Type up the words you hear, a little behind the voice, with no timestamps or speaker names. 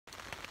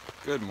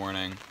Good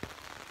morning.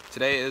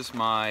 Today is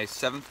my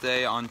 7th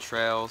day on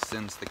trail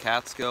since the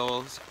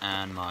Catskills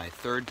and my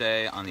 3rd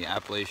day on the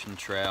Appalachian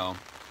Trail.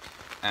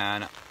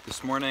 And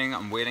this morning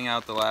I'm waiting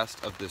out the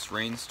last of this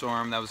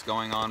rainstorm that was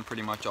going on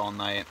pretty much all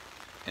night,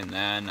 and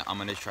then I'm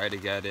going to try to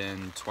get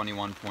in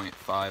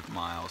 21.5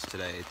 miles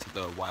today to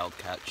the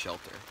Wildcat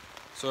shelter.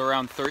 So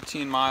around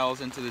 13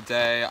 miles into the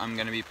day I'm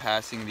going to be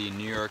passing the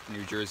New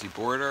York-New Jersey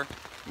border,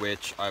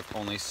 which I've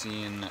only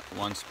seen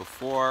once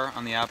before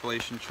on the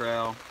Appalachian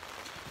Trail.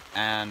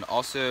 And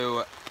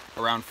also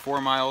around 4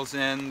 miles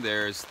in,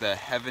 there's the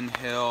Heaven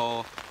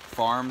Hill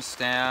farm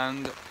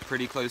stand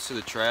pretty close to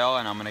the trail,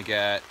 and I'm gonna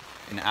get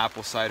an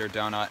apple cider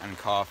donut and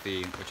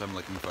coffee, which I'm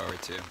looking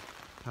forward to.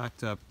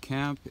 Packed up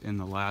camp in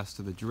the last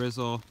of the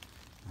drizzle,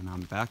 and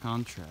I'm back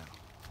on trail.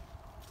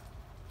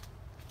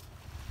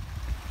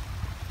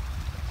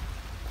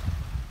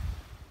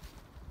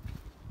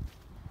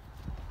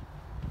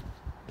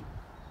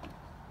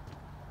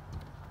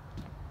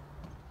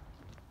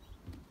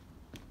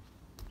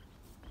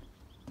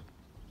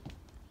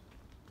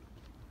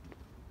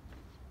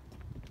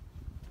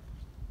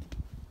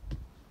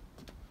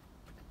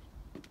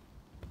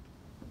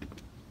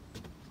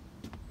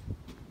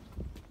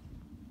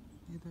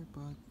 Hey there,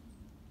 bud.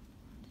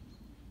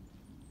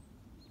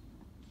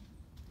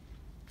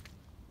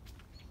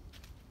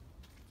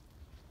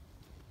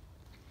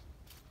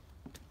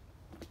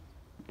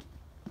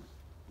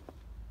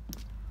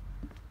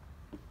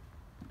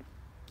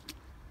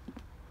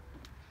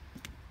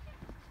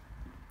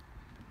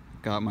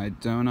 Got my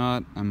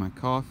donut and my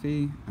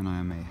coffee, and I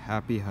am a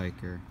happy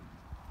hiker.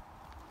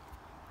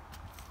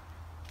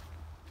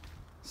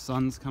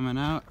 Sun's coming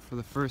out for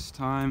the first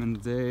time in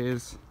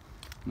days,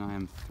 and I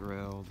am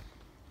thrilled.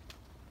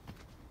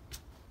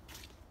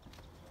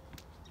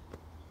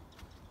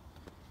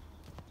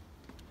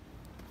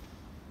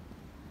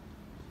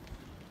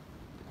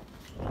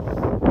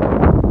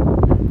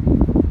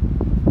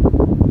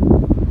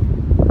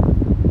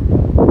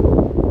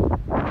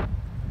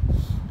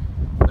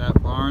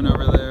 That barn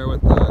over there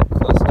with the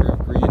cluster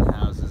of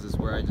greenhouses is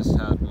where I just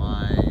had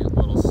my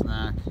little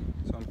snack.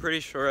 So I'm pretty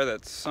sure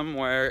that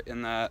somewhere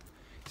in that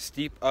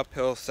steep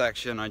uphill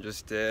section I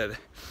just did,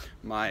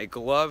 my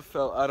glove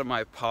fell out of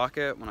my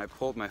pocket when I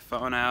pulled my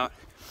phone out.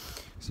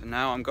 So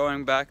now I'm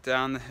going back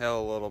down the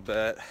hill a little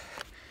bit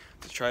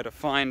to try to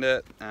find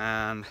it,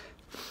 and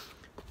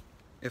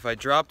if I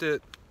dropped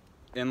it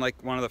in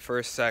like one of the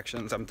first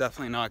sections, I'm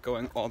definitely not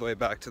going all the way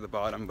back to the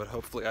bottom, but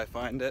hopefully I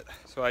find it.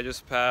 So I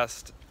just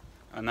passed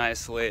a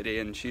nice lady,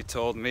 and she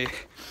told me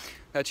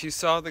that she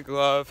saw the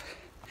glove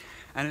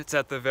and it's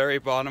at the very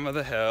bottom of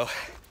the hill.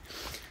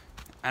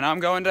 And I'm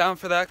going down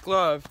for that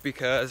glove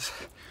because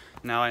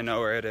now I know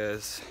where it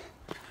is.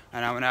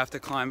 And I'm gonna have to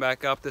climb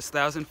back up this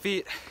 1,000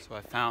 feet. So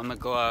I found the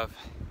glove.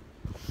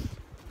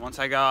 Once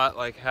I got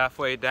like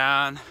halfway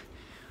down,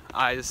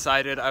 I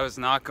decided I was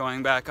not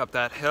going back up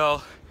that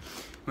hill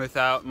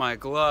without my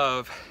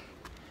glove.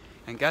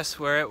 And guess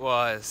where it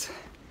was?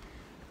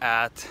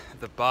 At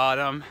the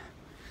bottom.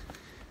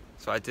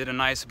 So I did a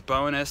nice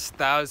bonus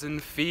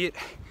 1,000 feet,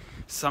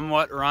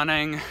 somewhat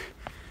running,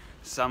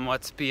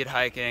 somewhat speed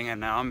hiking, and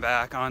now I'm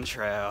back on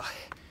trail.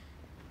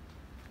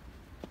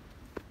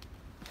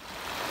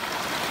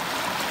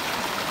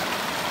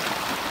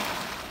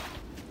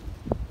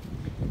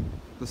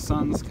 The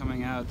sun's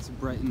coming out to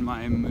brighten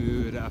my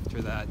mood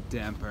after that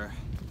damper.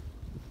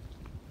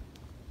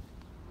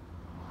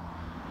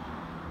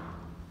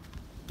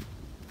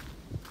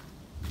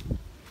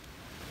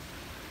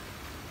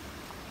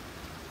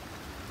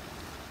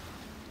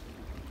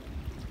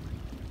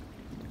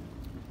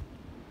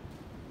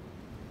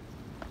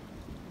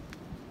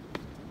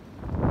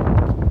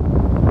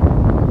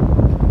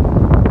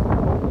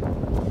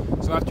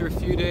 After a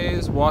few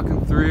days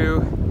walking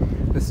through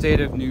the state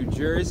of New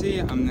Jersey,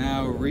 I'm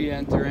now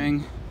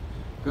re-entering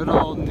good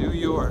old New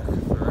York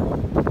for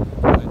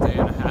a day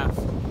and a half.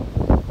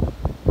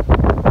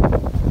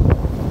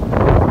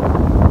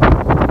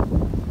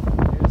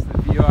 Here's the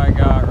view I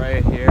got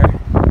right here.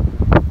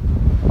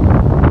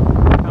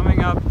 Coming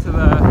up to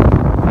the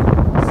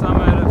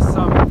summit of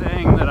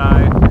something that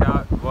I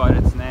forgot what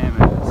its name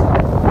is.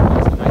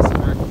 There's a nice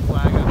American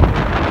flag up here.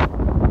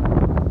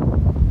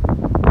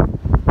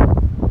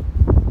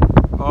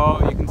 Oh,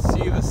 you can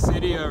see the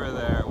city over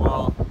there.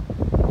 Well,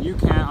 you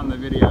can't on the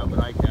video, but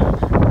I can.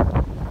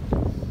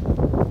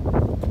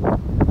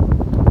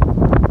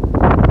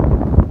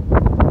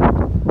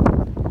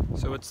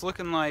 So it's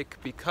looking like,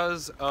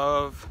 because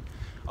of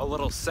a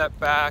little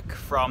setback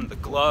from the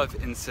glove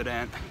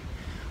incident,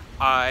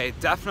 I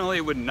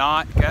definitely would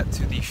not get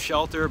to the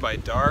shelter by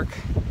dark.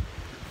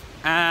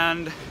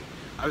 And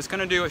I was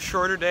gonna do a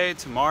shorter day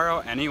tomorrow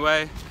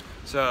anyway,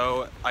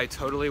 so I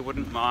totally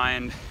wouldn't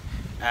mind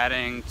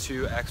adding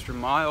 2 extra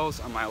miles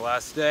on my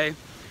last day.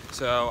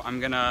 So I'm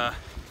gonna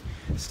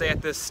stay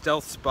at this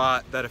stealth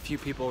spot that a few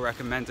people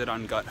recommended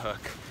on Gut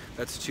Hook.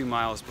 That's 2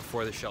 miles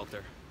before the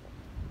shelter.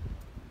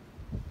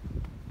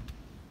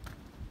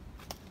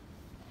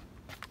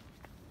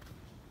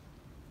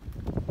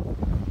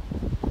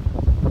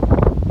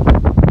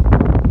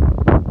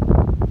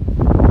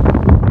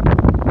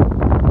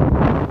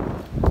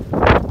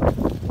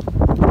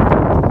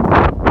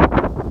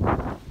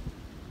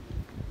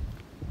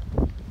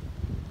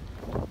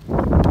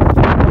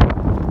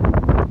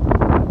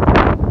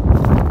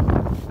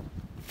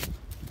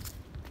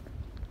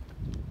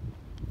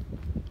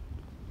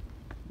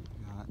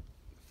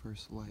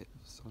 First light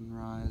of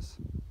sunrise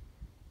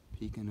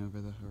peeking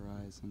over the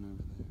horizon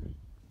over there.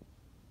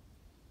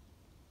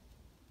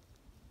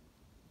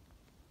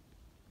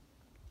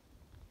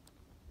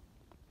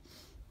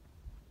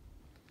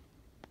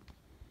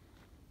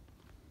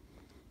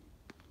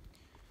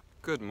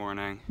 Good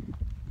morning.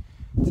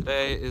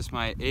 Today is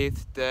my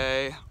 8th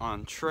day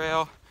on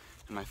trail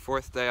and my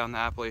 4th day on the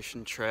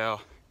Appalachian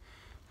Trail.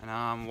 And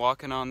I'm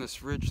walking on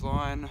this ridge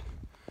line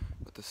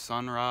with the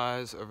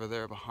sunrise over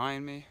there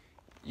behind me.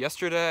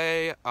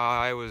 Yesterday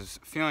I was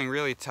feeling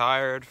really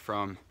tired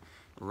from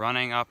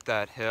running up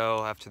that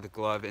hill after the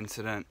glove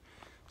incident.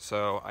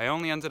 So I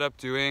only ended up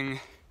doing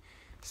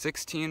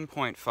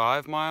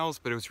 16.5 miles,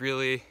 but it was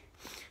really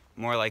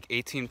more like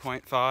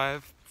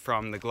 18.5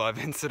 from the glove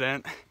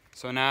incident.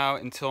 So now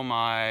until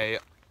my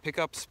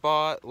pickup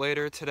spot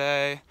later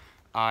today,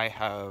 I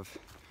have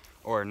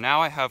more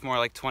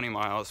like 20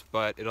 miles,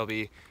 but it'll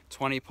be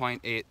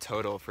 20.8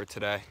 total for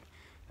today.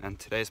 And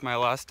today's my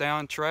last day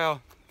on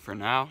trail for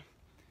now.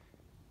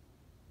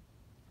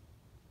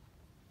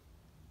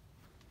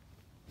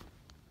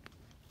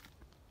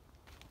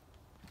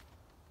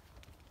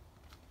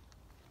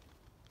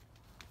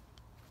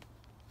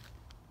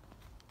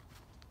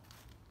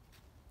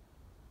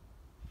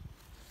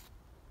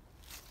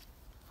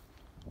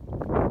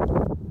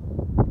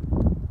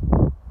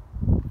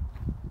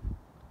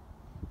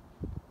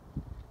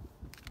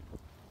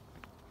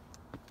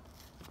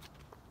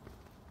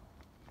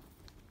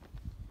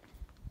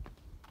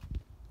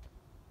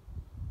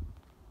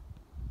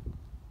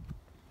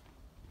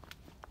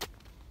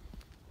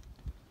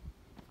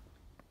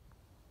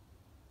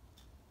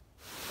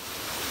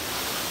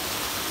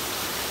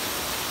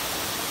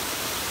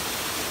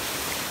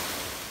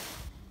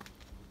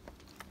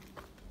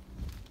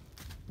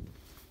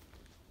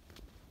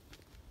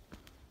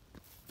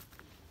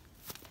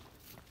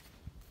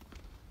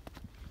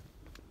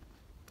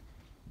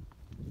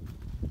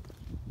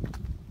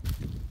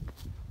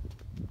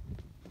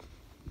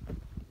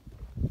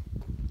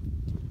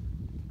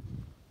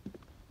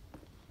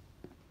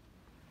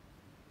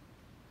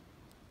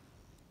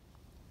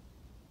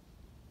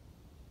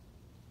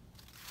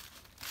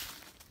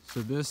 So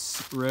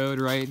this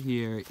road right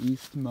here,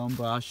 East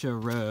Mombasa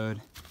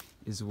Road,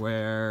 is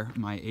where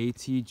my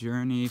AT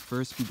journey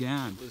first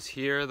began. It was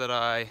here that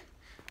I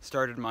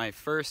started my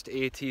first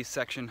AT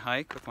section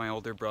hike with my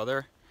older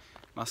brother.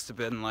 Must have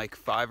been like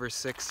 5 or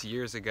 6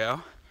 years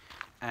ago.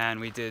 And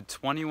we did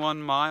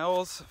 21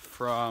 miles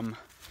from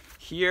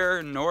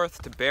here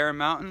north to Bear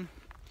Mountain.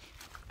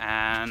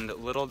 And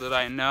little did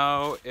I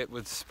know it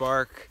would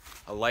spark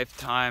a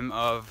lifetime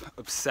of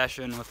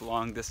obsession with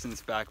long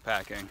distance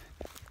backpacking.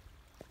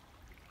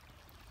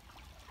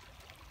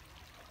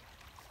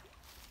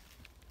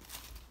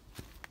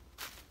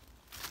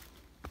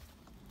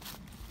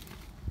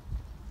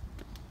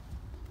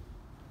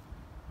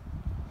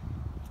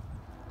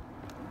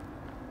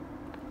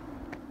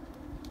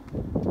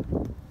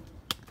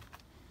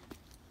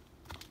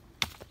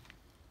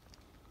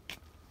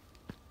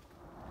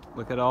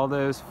 Look at all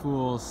those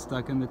fools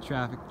stuck in the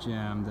traffic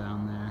jam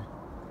down there.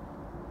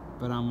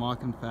 But I'm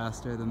walking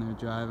faster than they're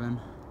driving.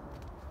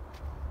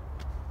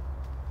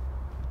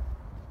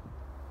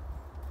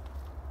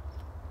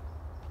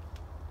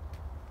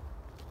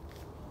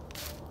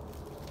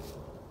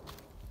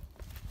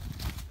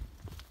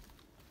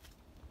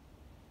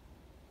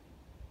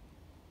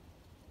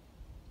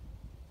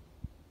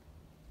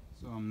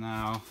 So I'm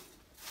now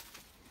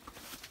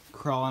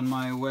crawling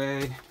my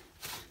way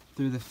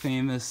through the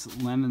famous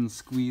lemon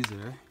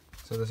squeezer.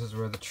 So this is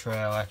where the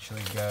trail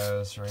actually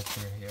goes, right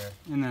through here.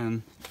 And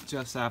then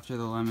just after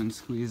the lemon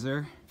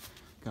squeezer,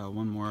 got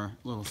one more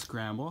little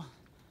scramble.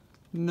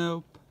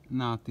 Nope,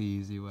 not the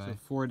easy way. So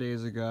 4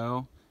 days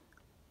ago,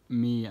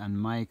 me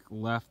and Mike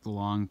left the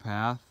long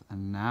path,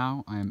 and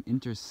now I am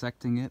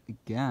intersecting it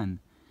again.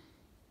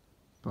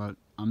 But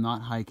I'm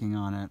not hiking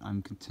on it,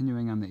 I'm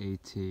continuing on the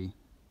AT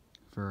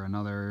for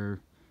another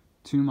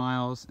 2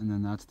 miles, and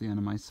then that's the end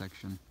of my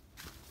section.